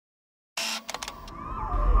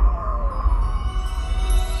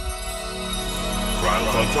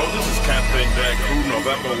Captain Jack Crew,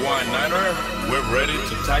 November 19er. We're ready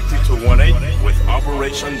to taxi to 18 with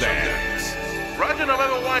Operation Dance. Roger,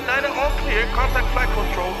 November 19er, all clear. Contact flight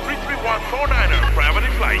control 33149er, gravity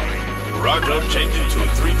flight. Roger, changing to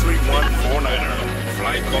 33149er.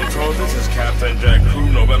 Flight control, this is Captain Jack Crew,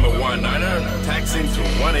 November 19er, taxiing to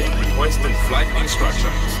 18, requesting flight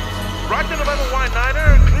instructions. Roger, November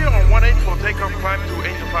 19er, clear on 18 for takeoff climb to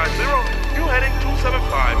 8250, you heading 275,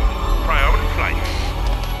 priority flight.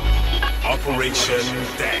 Operation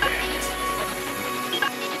Dance.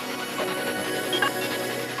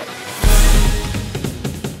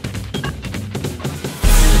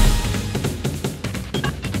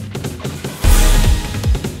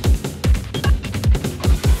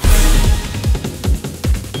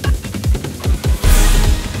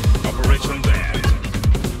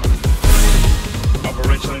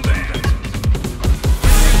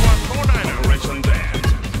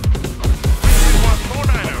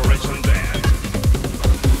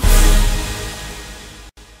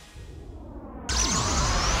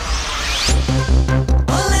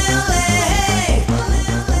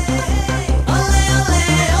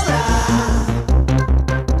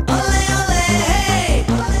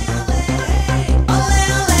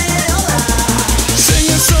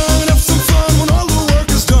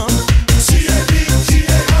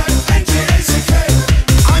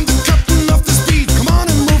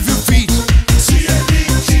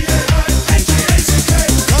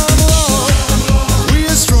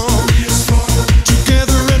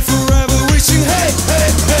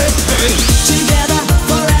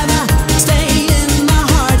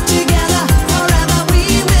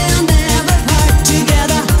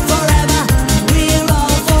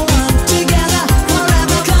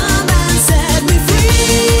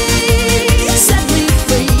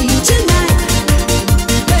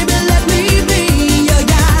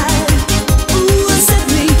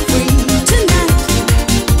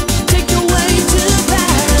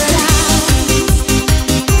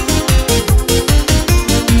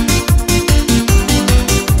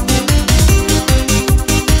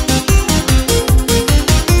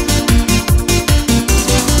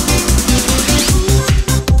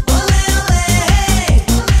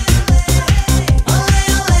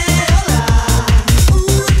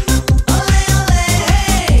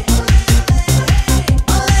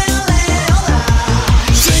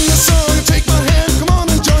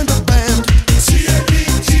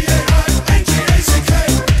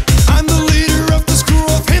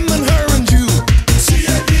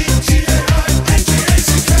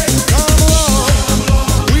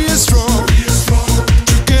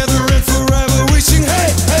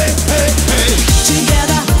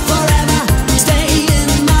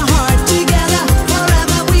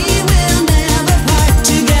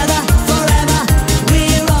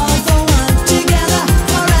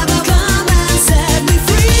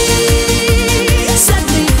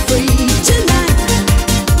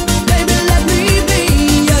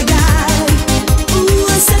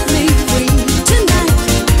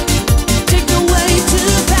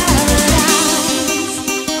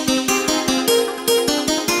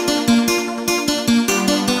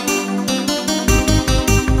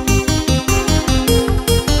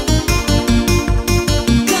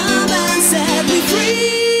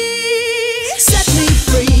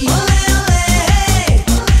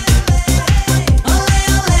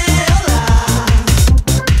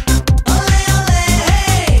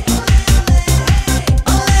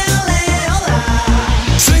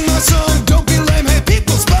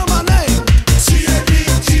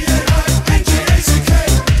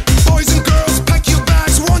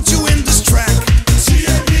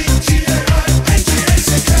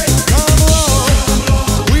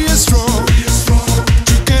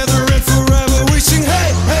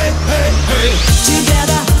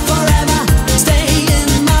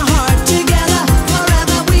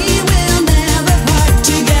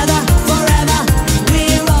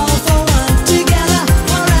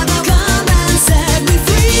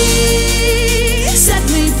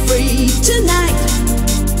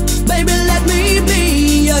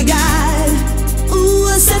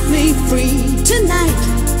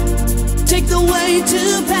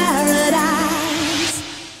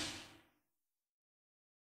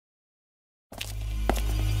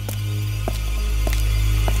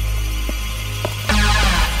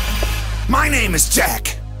 My name is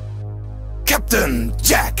Jack. Captain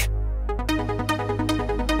Jack.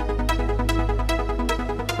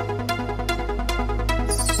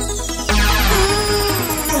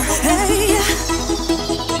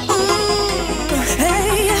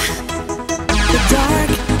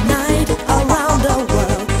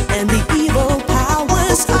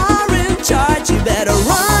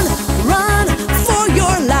 Run, run.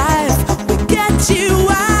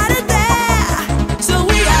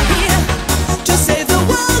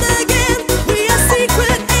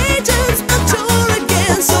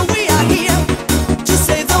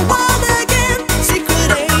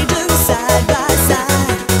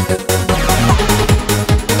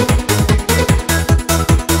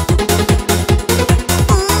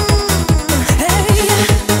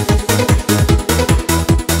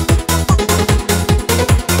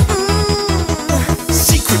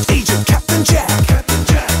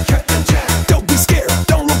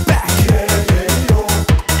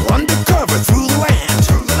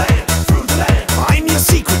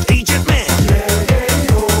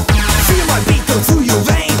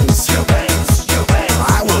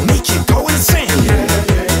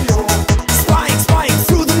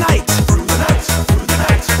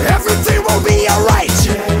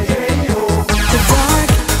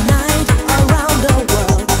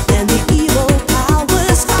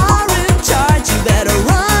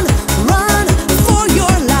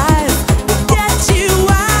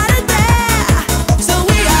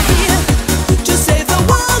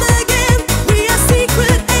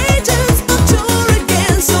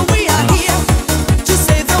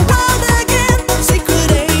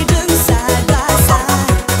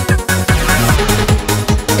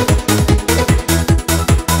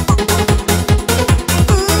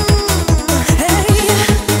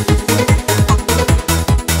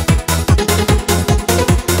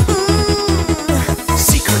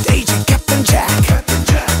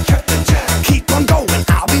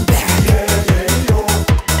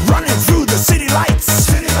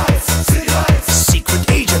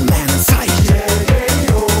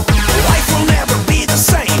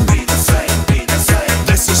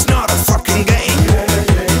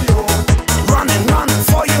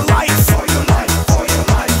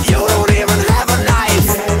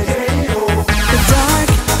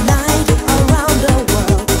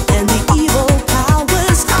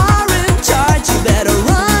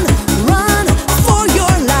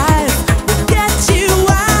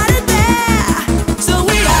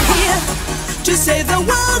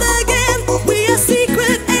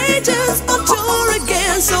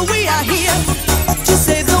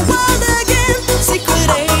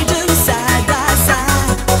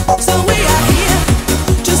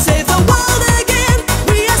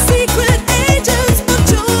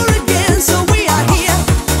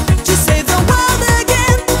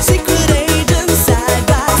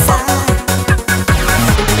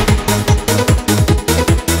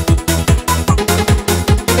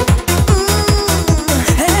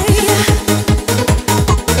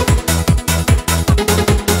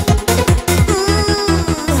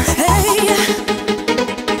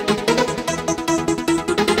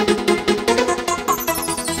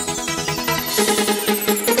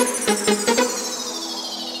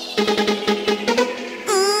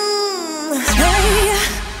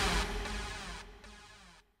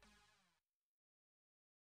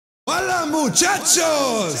 Hola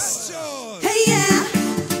muchachos. Hey yeah,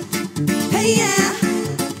 hey yeah,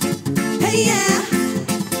 hey yeah,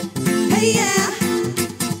 hey yeah.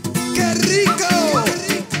 ¡Qué rico!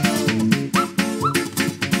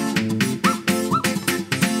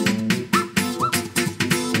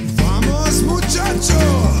 Vamos muchachos.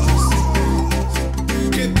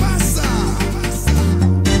 ¿Qué pasa?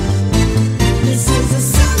 This is a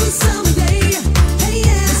summer day. Hey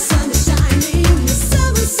yeah, the sun is shining. The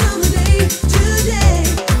summer day today.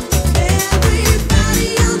 Everybody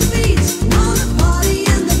on the beach wanna party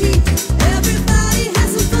in the heat. Everybody has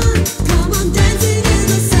some fun. Come on, dancing in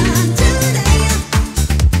the sun today.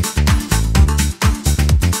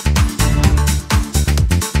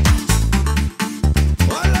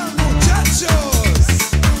 Hola muchachos.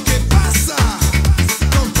 ¿Qué pasa,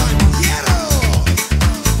 compañeros?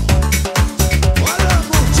 Hola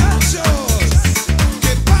muchachos.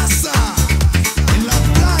 ¿Qué pasa en la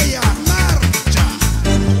playa? Marcha.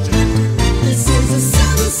 This is a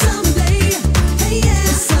summer day. Hey yeah,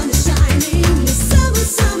 the sun is shining. The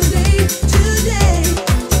summer day today.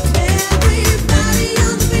 Everybody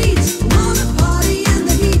on the beach wanna party in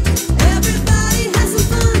the heat. Everybody has some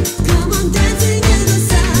fun. Come on, dancing in the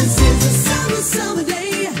sun. This is a summer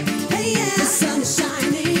day. Hey yeah, the sun is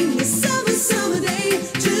shining. The summer day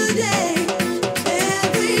today.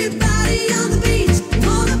 Everybody on the beach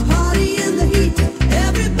wanna party in the heat.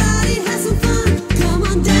 Everybody has some fun. Come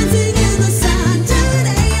on, dancing in the sun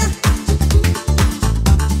today.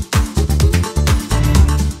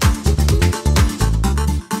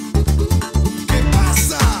 ¿Qué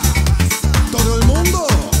pasa? Todo el mundo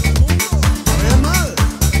para el mal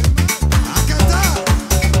a cantar.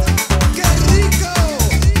 ¡Qué rico!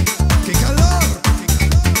 ¡Qué calor!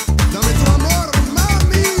 Dame tu amor,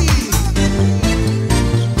 mami.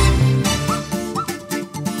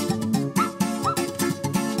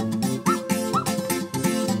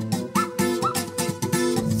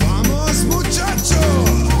 Vamos muchachos.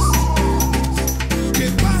 ¿Qué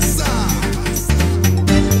pasa?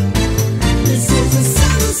 This is a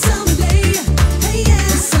summer day. Hey yeah,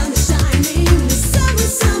 the sun is shining. The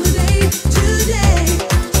summer day today.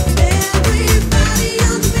 Everybody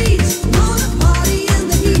on the beach wanna party in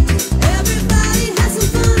the heat. Everybody has some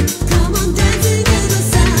fun. Come on, dancing in the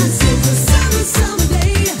sun. This is a summer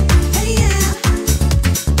day. Hey yeah,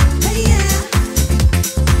 hey yeah,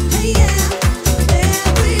 hey yeah.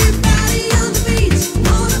 Everybody on the beach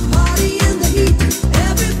wanna party in the heat.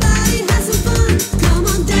 Everybody has some fun. Come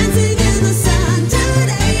on, dancing in the sun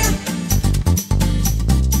today.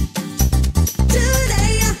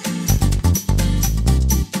 Today.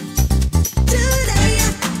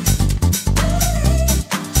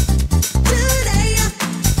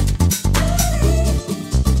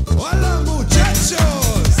 Hola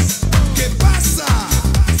muchachos. ¿Qué pasa,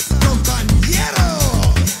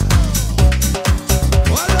 compañeros?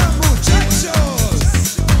 Hola muchachos.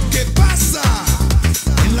 ¿Qué pasa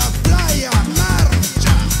en la playa?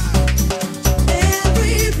 Marcha.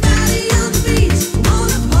 Everybody on the beach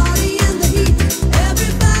wanna party in the heat.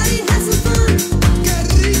 Everybody has some fun. ¡Qué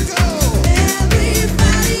rico!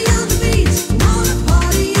 Everybody on the beach wanna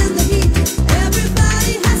party in the heat.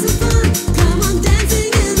 Everybody has some fun. Come on,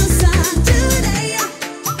 dancing in the sun today.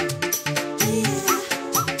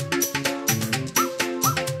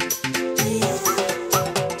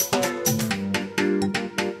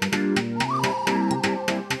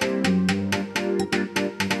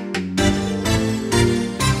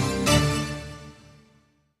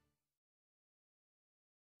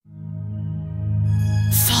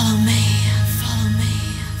 Follow me, follow me,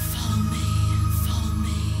 follow me, follow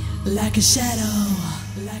me. Like a shadow,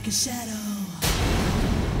 like a shadow.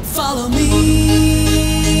 Follow me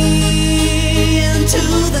into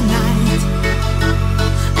the night,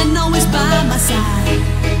 and always by my side.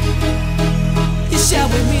 You share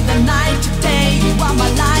with me the night today. You are my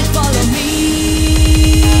light. Follow me.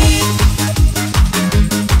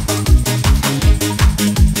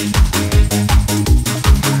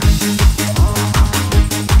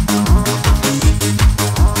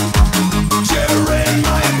 You're in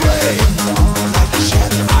my brain, like a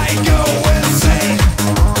shadow. I go insane,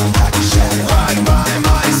 like a shadow.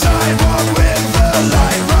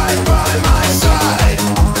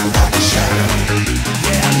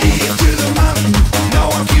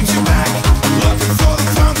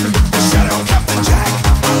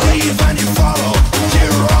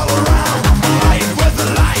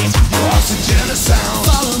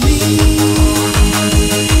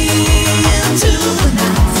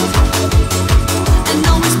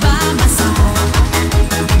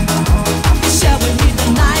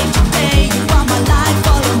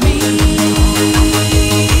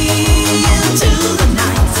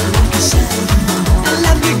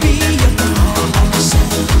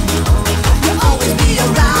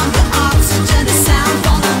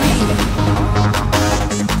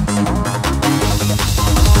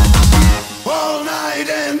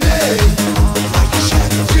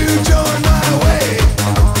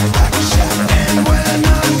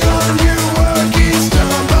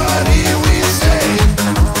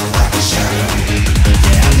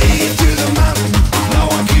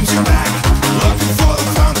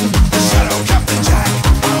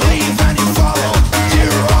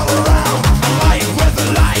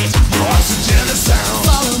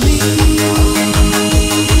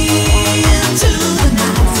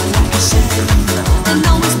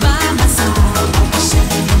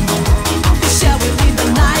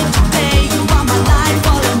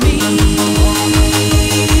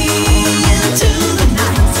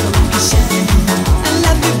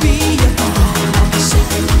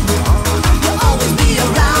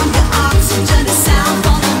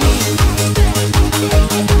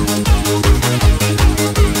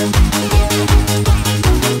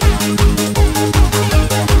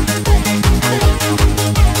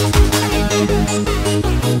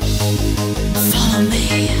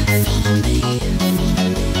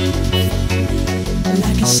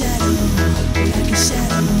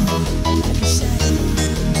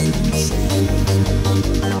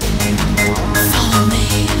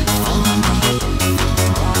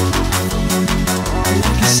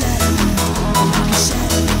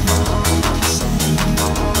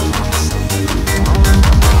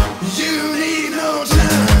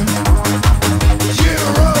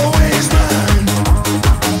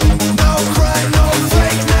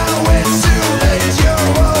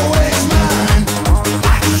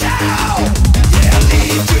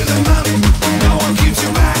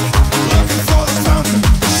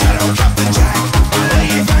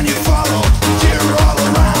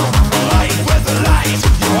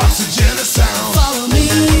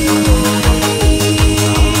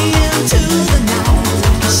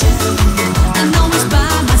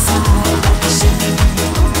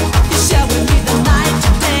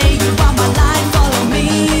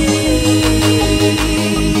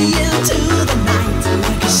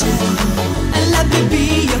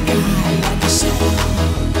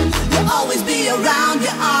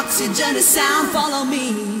 sound, follow me.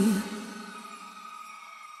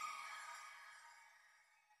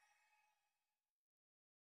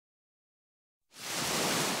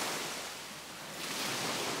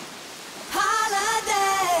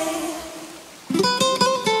 Holiday.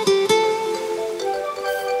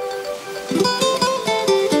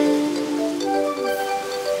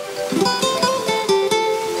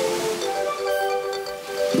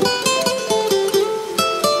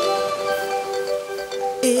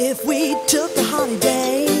 If we took a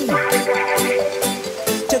holiday,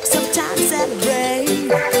 took some time to celebrate,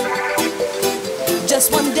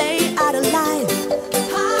 just one day out of life,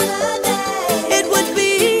 holiday. It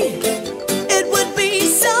would be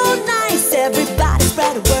so nice. Everybody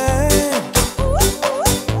spread the word.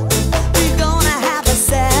 We're gonna have a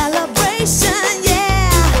celebration,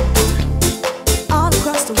 yeah, all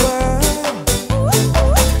across the world,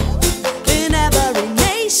 in every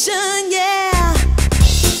nation, yeah.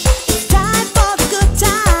 Time for the good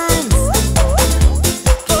times.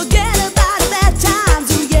 Forget about the bad times,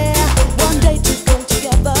 oh yeah. One day to come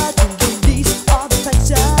together to release all the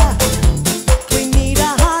pressure. We need a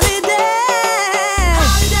holiday.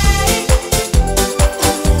 Holiday.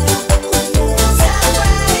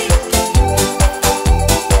 Celebrate.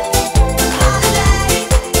 Holiday.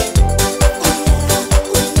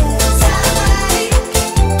 Celebrate.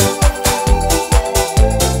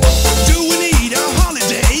 Do we need a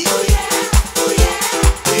holiday? Oh yeah, oh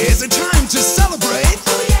yeah, Is it time to celebrate?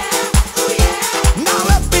 oh yeah, oh yeah. Now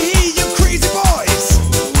let me hear you crazy boys.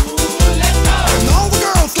 And all the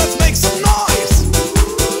girls, let's make some noise.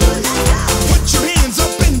 Put your hands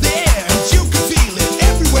up in the air and you can feel it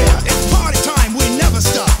everywhere. It's party time, we never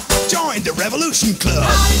stop. Join the Revolution Club.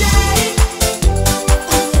 Holiday.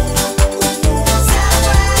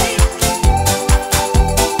 Celebrate.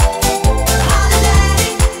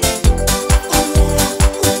 Holiday.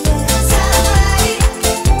 Celebrate.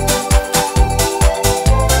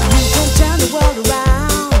 You can turn the world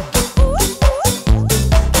around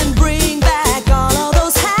and bring back all of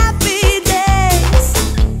those happy days.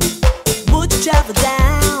 Would you travel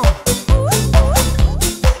down?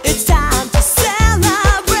 It's time to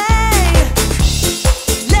celebrate.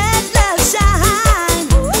 Let love shine,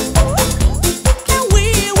 and we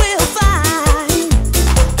will find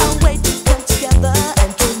a way to come together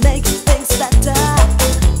and to make things better.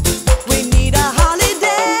 We need a holiday.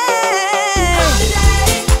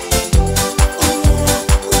 Holiday.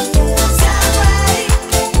 Celebrate.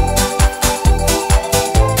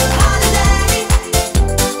 Holiday.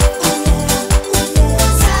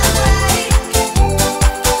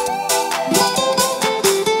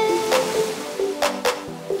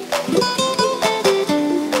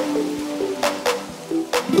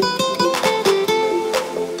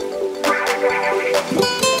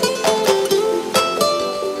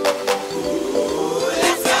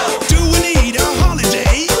 Do we need a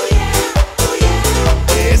holiday?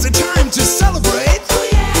 Is it time to celebrate?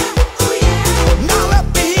 Now let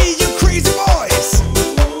me hear you crazy boys.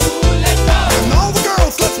 And all the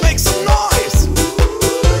girls, let's make some noise.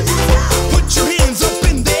 Put your hands up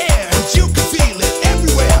in the air and you can feel it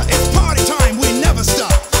everywhere. It's party time, we never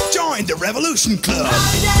stop. Join the Revolution Club.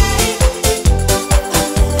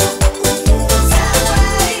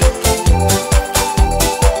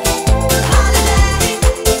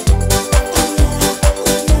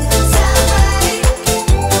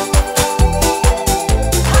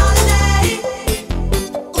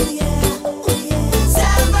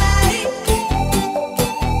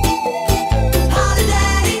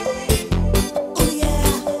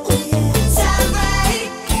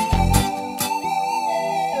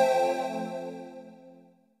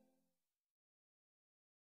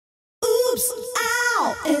 Oops,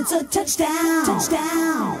 ow, it's a touchdown.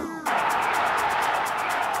 Touchdown.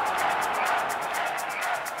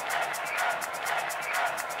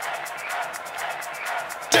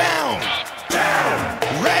 Down,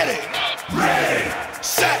 down, ready, ready,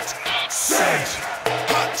 set, set,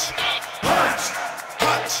 hot, hot,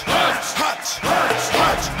 hot, hot, hot, hot,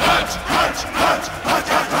 hot, hot, hot, hot, hot,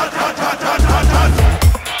 hot, hot, hot, hot, hot, hot.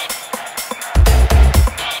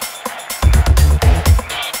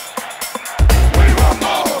 We want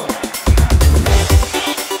more.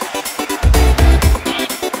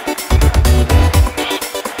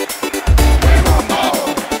 We want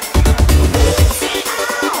more.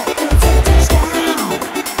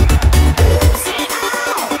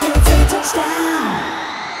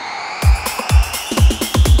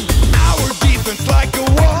 Now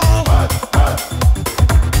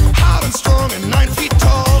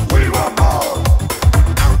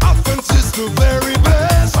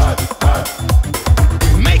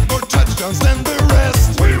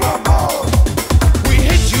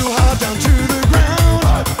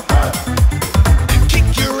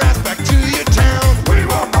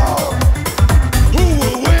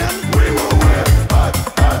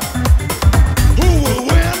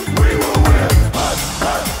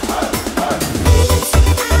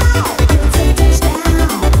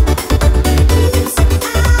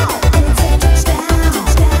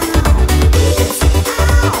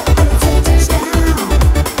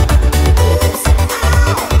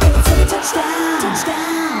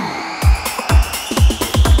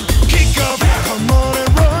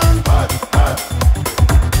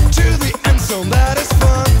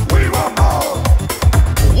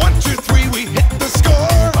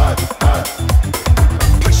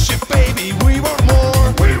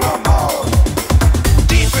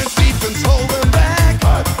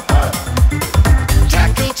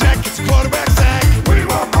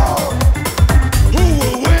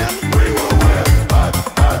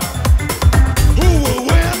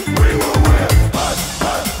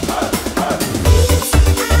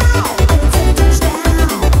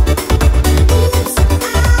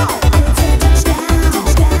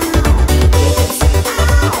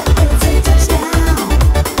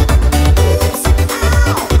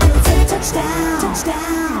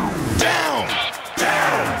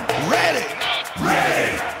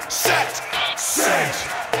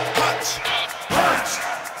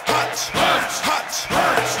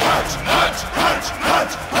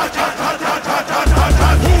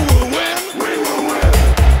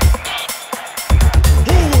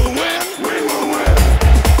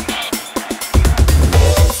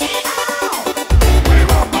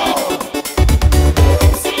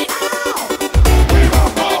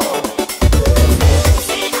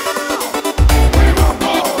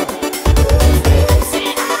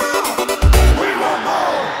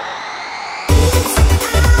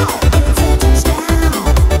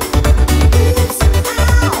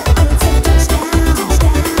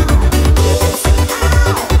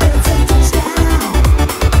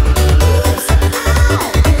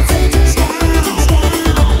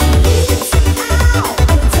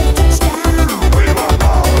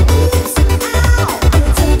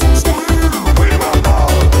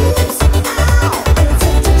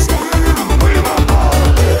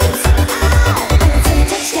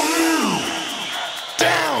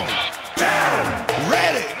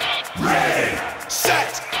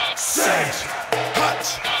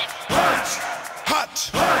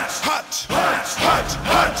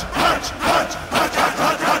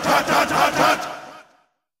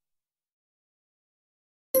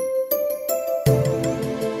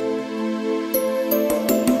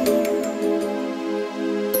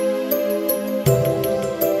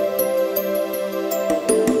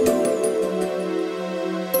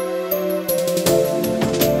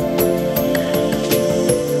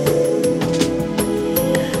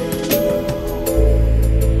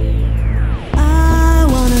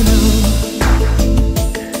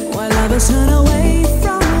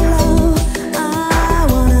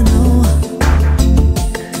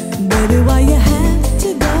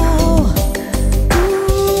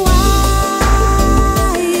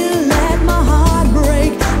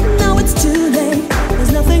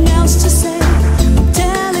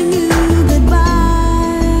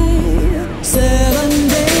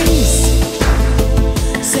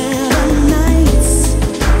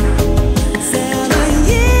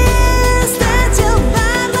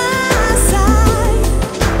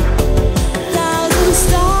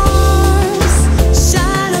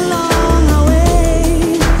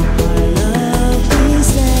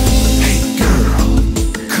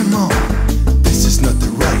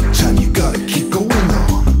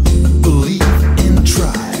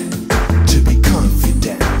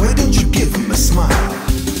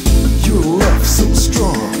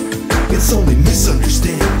strong. It's only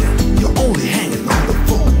misunderstanding. You're only hanging on the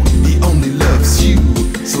phone. He only loves you,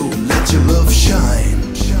 so let your love shine.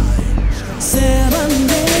 7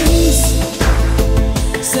 days,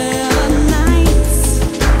 7 nights,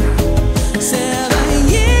 7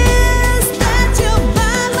 years that you're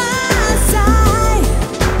by my side.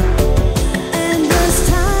 Endless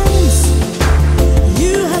times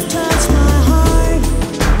you have touched my heart.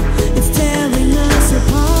 It's tearing us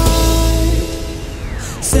apart.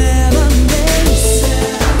 7 days,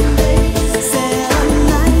 7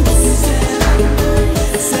 nights,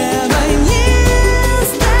 7 years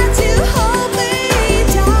that you hold me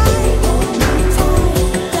tight.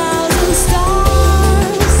 1,000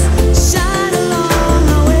 stars shine along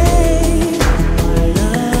our way. My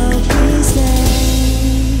love, please stay.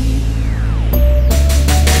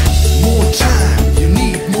 More time, you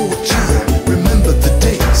need more time. Remember the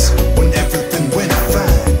days when everything went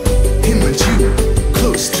fine. Him and you,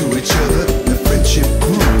 close to each other, the friendship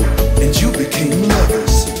grew and you became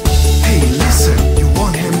lovers. Hey, listen, you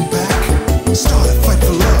want him back? Start a fight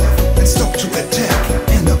for love and stop to attack.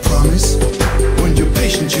 And I promise, when you're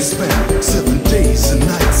patient, you spend 7 days and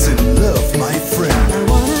nights in love, my friend. I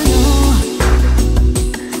wanna know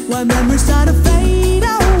why memories start to fade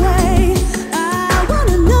away. I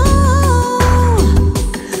wanna know.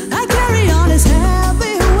 I carry all this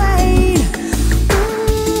heavy weight.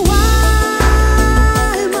 Why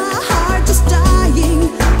my heart just dying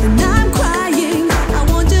and I'm crying. I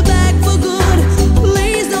want you back for good.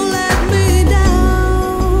 Please don't let me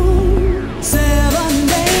down. 7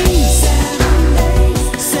 days,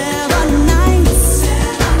 7 nights,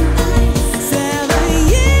 7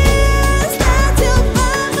 years that you're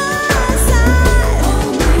by my side.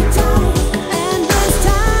 Hold me tight. Endless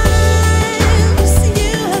times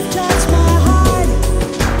you have touched my heart.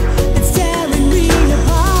 It's tearing me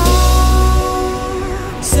apart.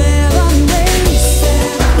 7 days,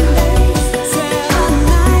 7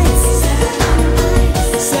 nights,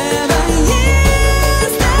 7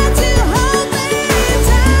 years that you hold me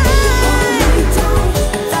tight.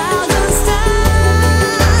 1,000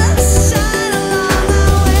 stars shine along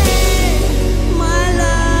our way. My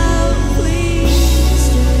love, please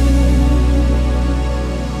stay.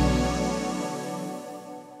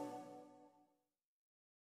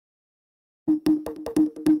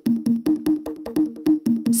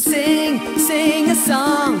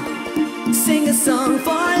 Sing a song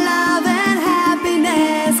for love and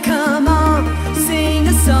happiness. Come on, sing a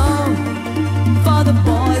song for the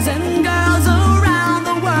boys and girls around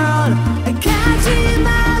the world. A catchy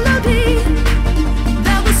melody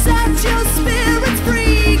that will set your spirits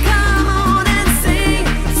free. Come on and sing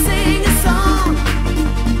a song.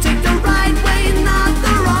 Take the right way, not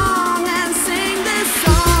the wrong, and sing this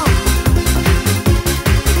song.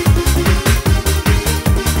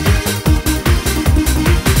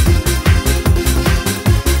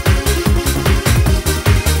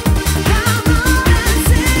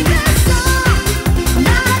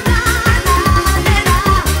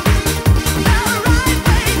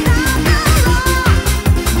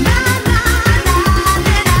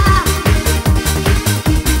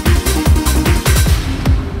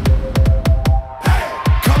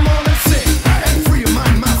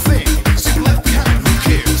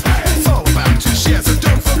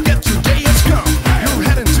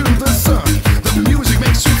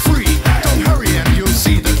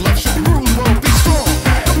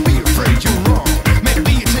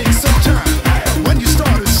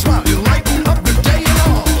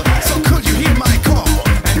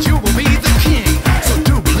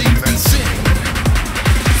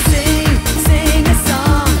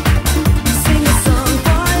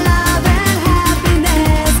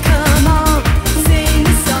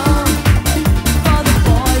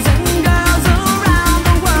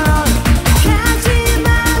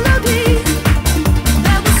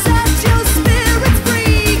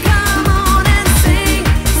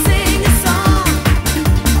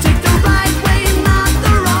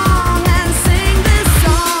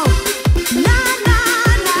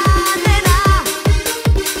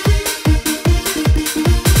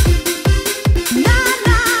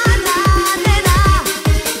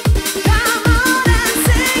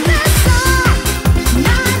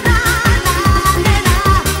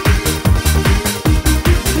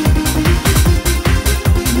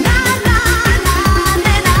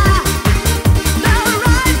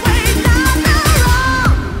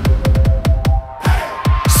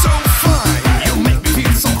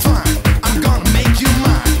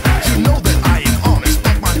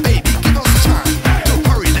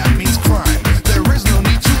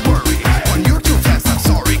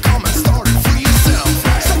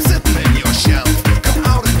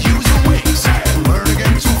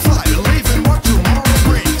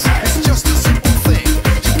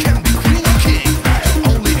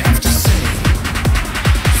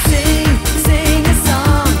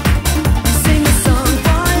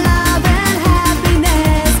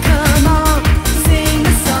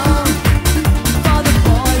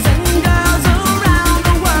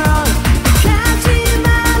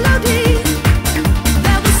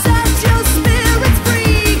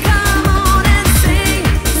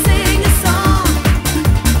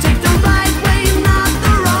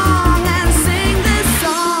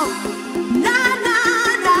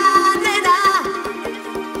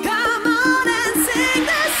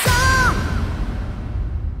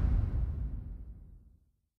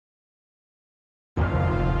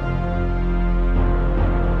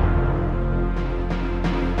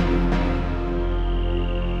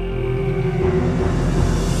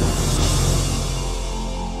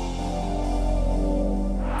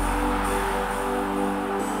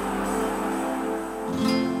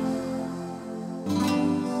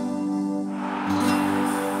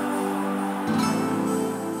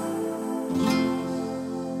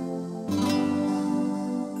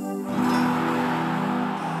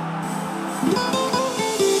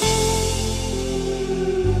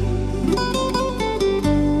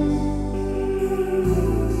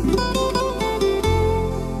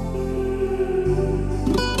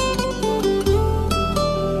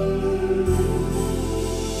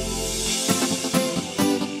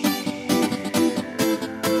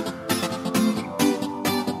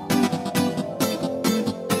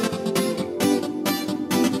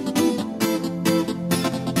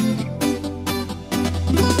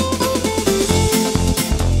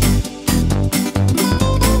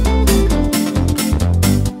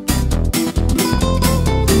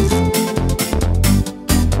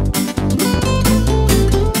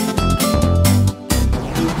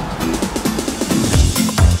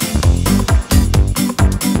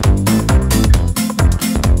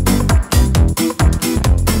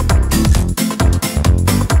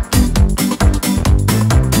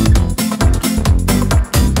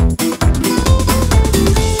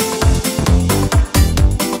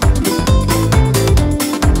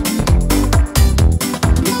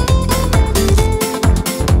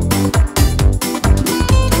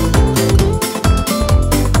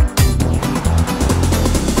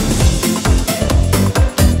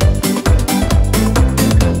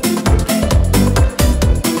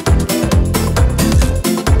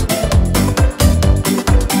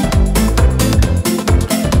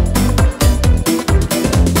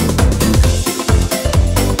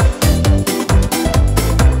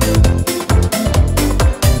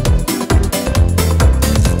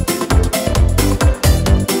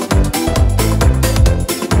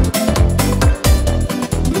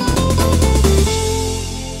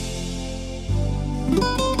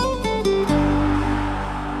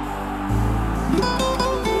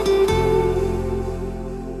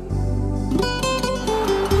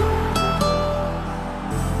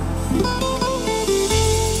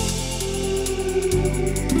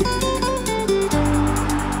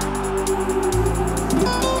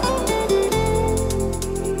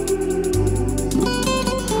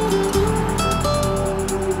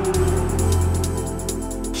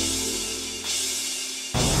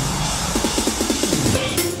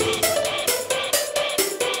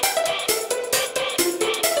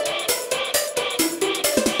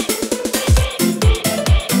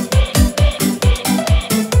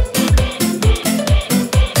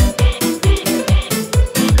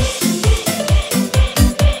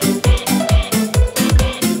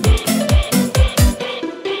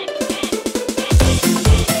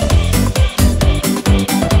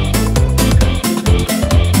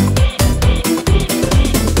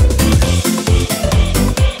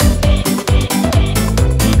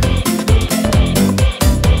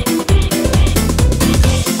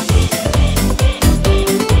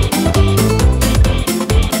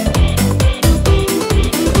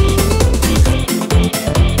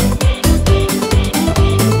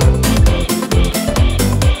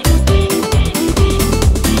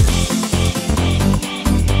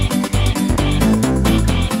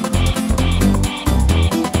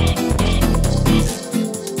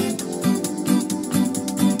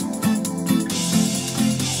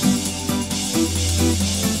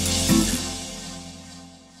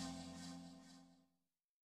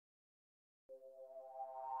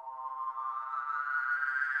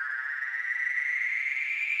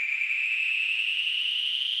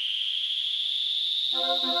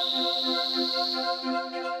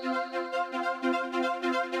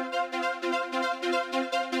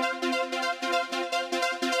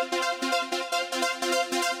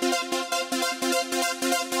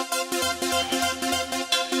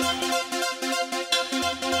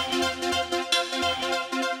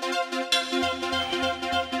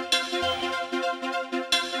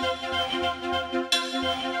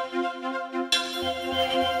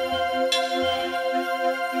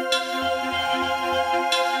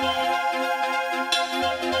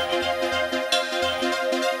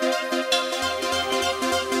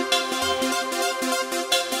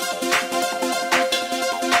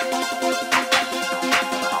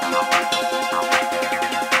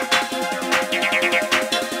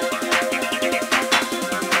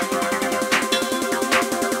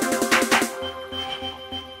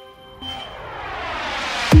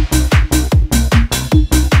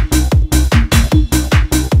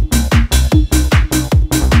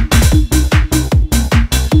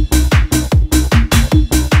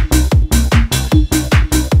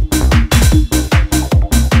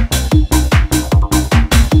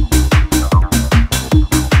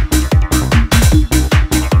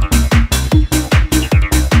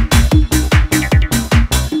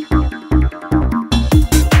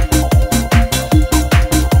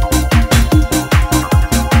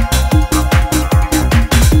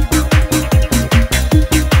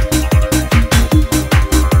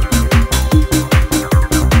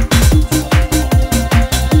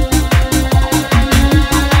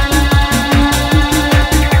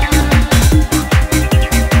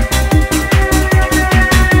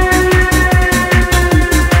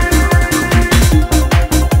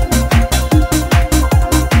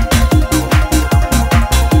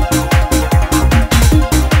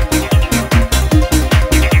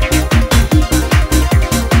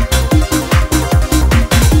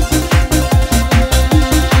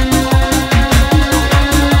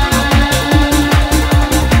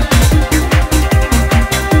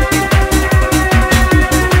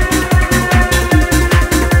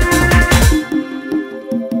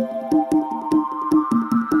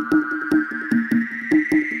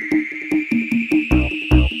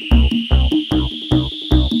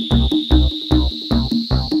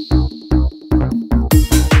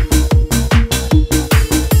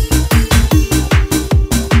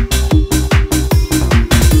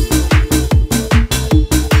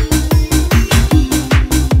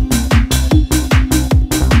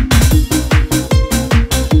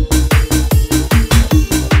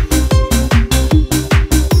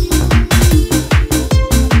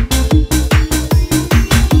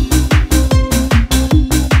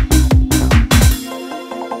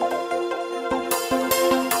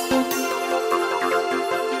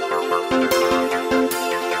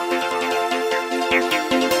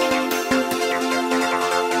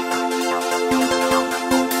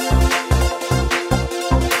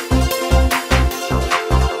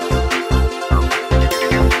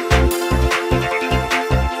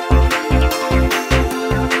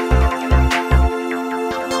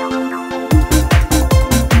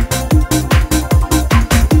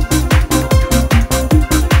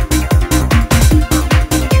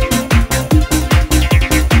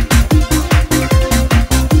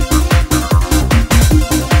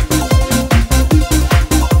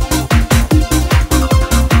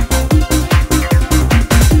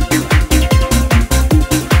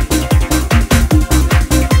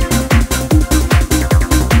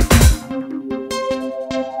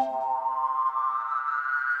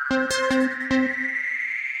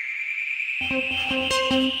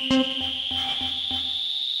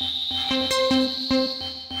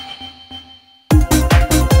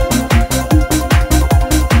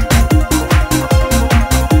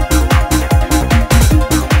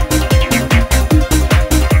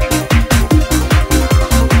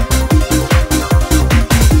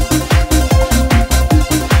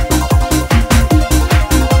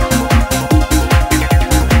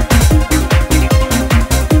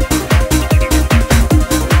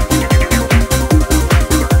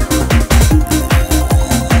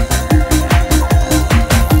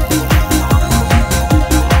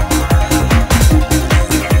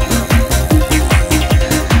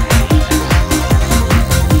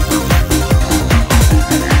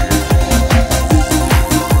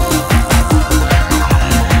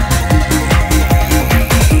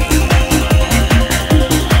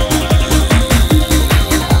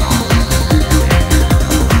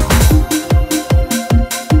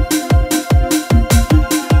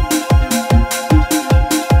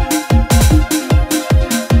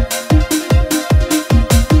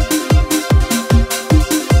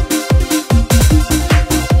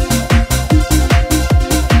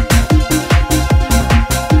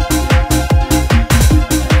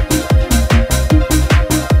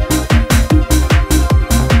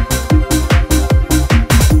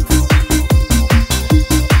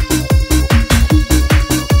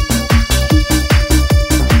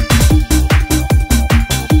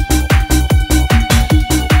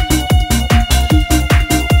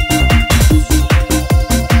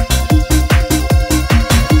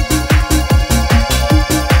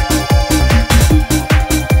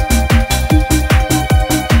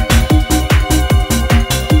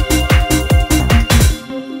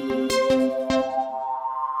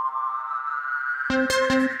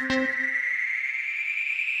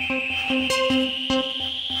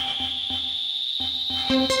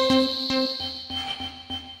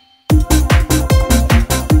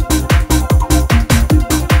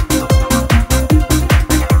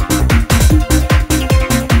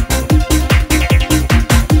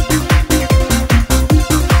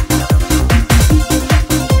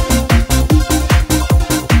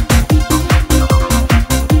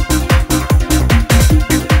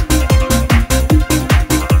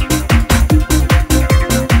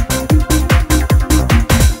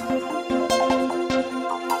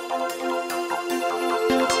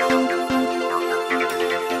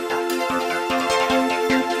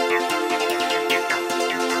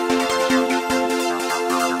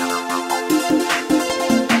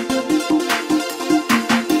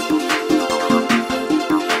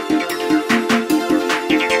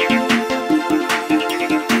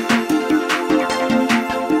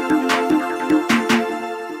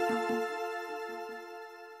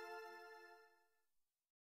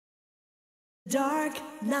 Dark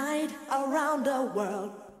night around the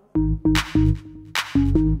world.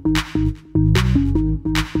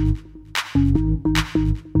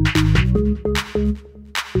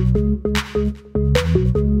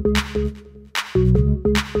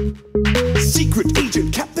 Secret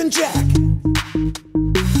agent Captain Jack.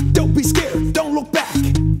 Don't be scared, don't look back.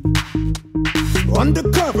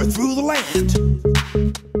 Undercover through the land.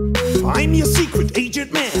 I'm your secret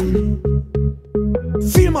agent man.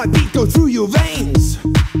 Feel my beat go through your veins.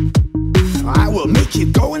 I will make you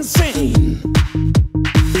go insane.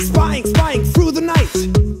 Spying, spying through the night.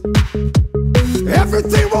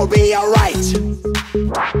 Everything will be alright.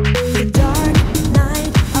 The dark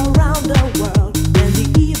night around the world, and the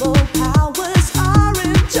evil powers are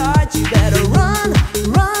in charge. You better run,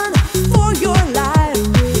 run for your life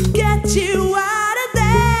to get you out of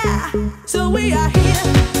there. So we are here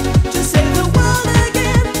to save the world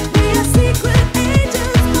again. We are secret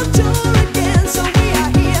agents, mature again. So we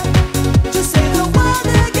are here to save the world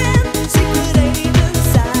again. Secret agents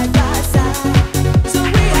side by side. So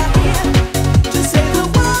we are here to save the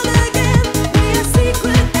world again. We are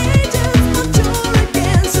secret agents, mature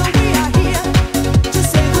again. So we are here to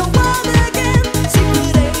save the world again.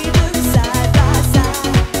 Secret agents side by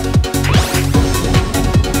side.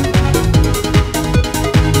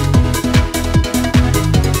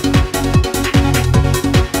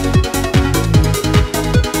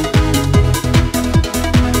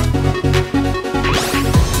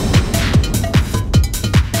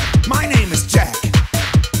 My name is Jack.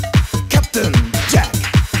 Captain Jack.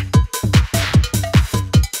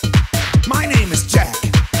 My name is Jack.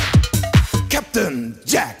 Captain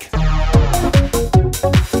Jack.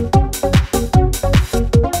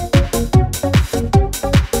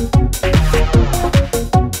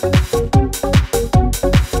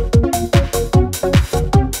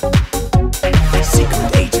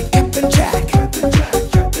 Secret agent Captain Jack.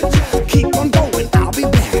 Keep on going, I'll be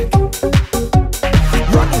back.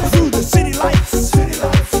 Running through the city lights.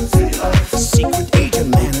 Secret agent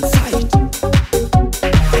man in sight.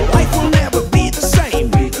 Life will never be the same.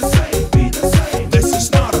 This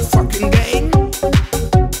is not a fucking game.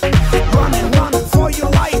 Running, running for your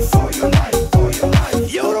life.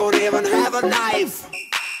 You don't even have a knife.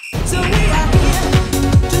 So we are here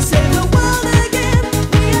to save the world again.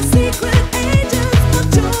 We are secret agents,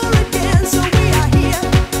 mature again. So we are here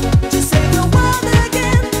to save the world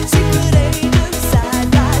again. Secret agents side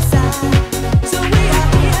by side. So we are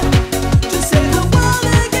here to save the world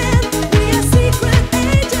again. We are secret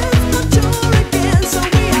agents, mature again. So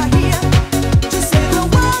we are here to save the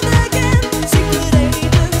world again. Secret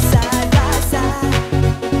agents side by side.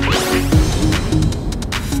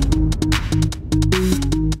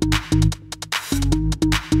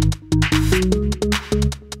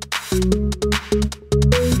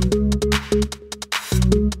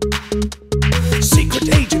 Secret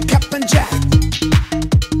agent Captain Jack.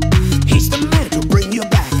 He's the man to bring you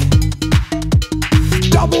back.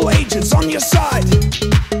 Double agents on your side.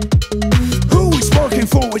 Who is working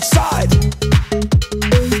for which side?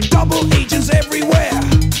 Double agents everywhere.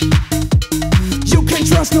 You can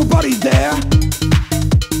trust nobody there.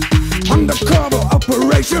 Undercover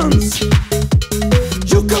operations.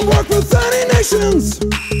 You can work with any nations.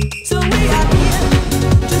 So we are here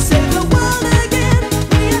to save the world again.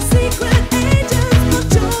 We are secret agents,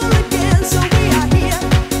 mature again. So we are here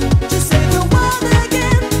to save the world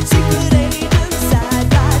again. Secret agents side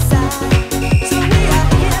by side. So we are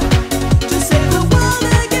here to save the world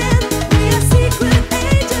again. We are secret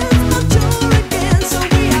agents, mature again. So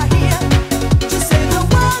we are here to save the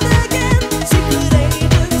world again. Secret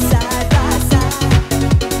agents side by side.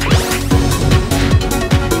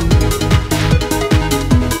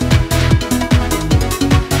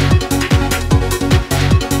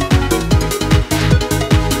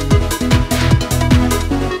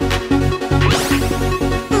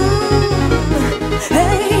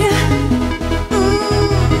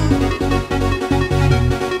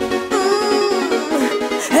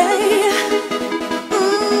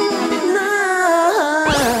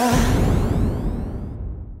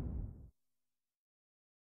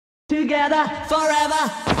 Together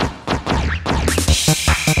forever.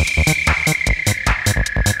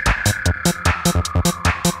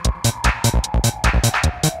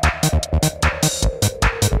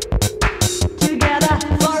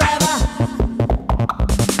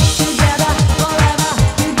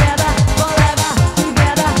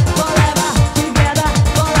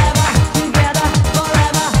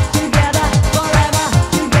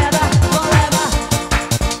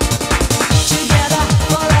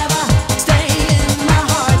 Stay in my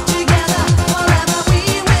heart.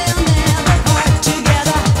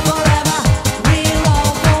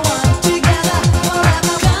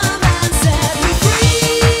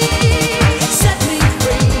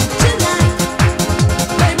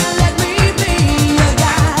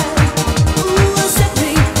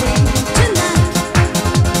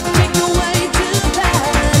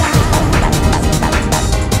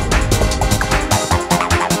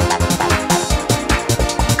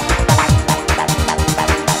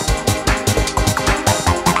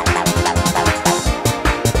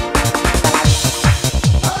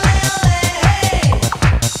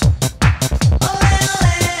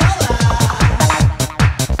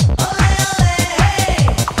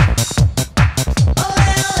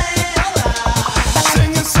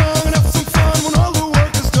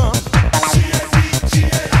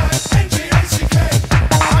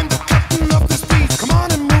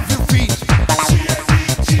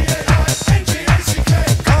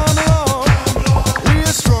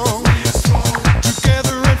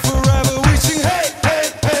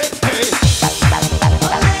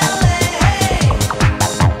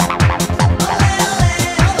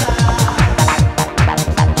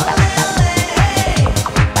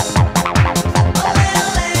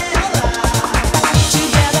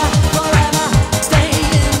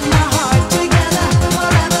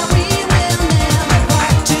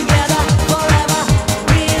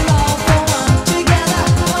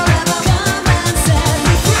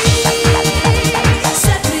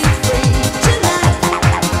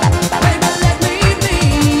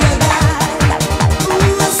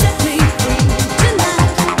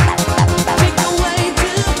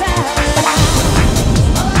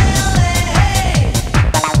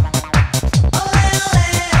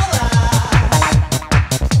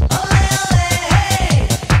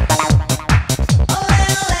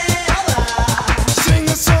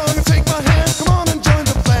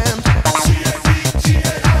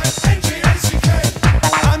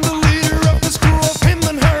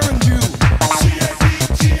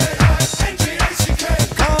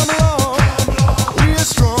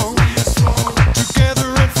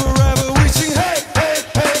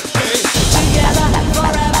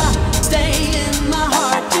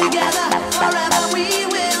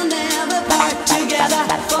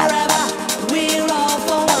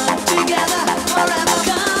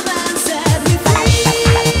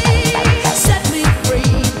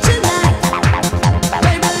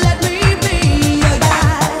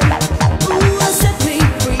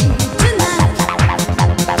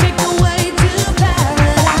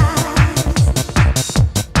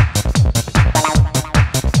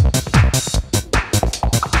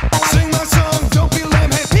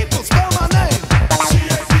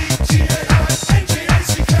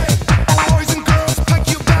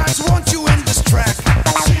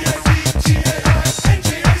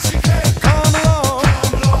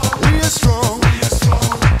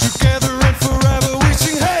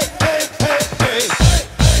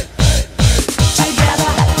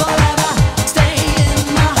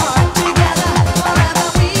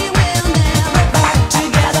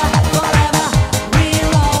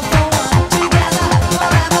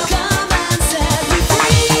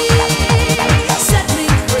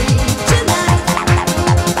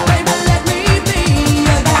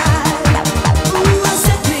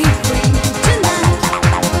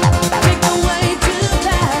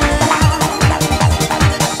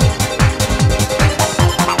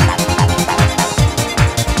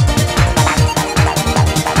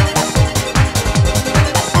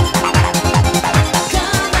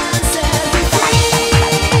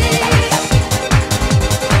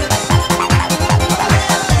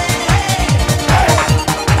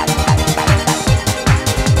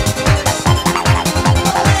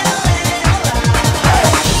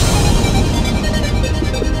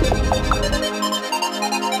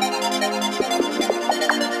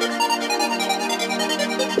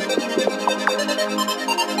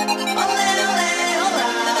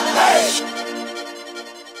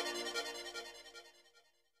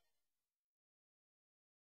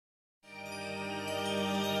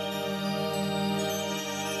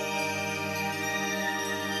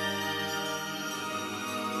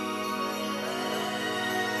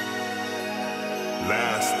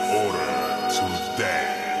 Last order to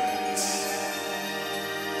dance.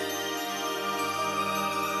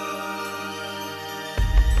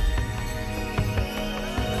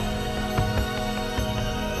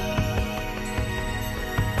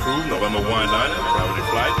 Crew, November 19, priority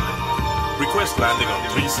flight. Request landing on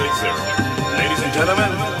 360. Ladies and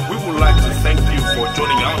gentlemen, we would like to thank you for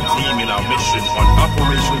joining our team in our mission on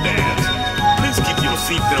Operation Dance. Please keep your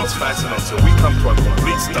seatbelts fastened until we come to a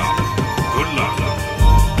complete stop. Good luck.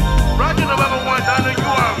 Roger, November 19, you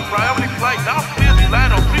are on priority flight. Now clear to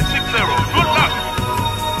land on 360. Good luck.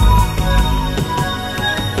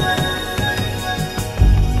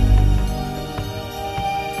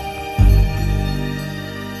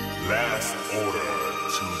 Last order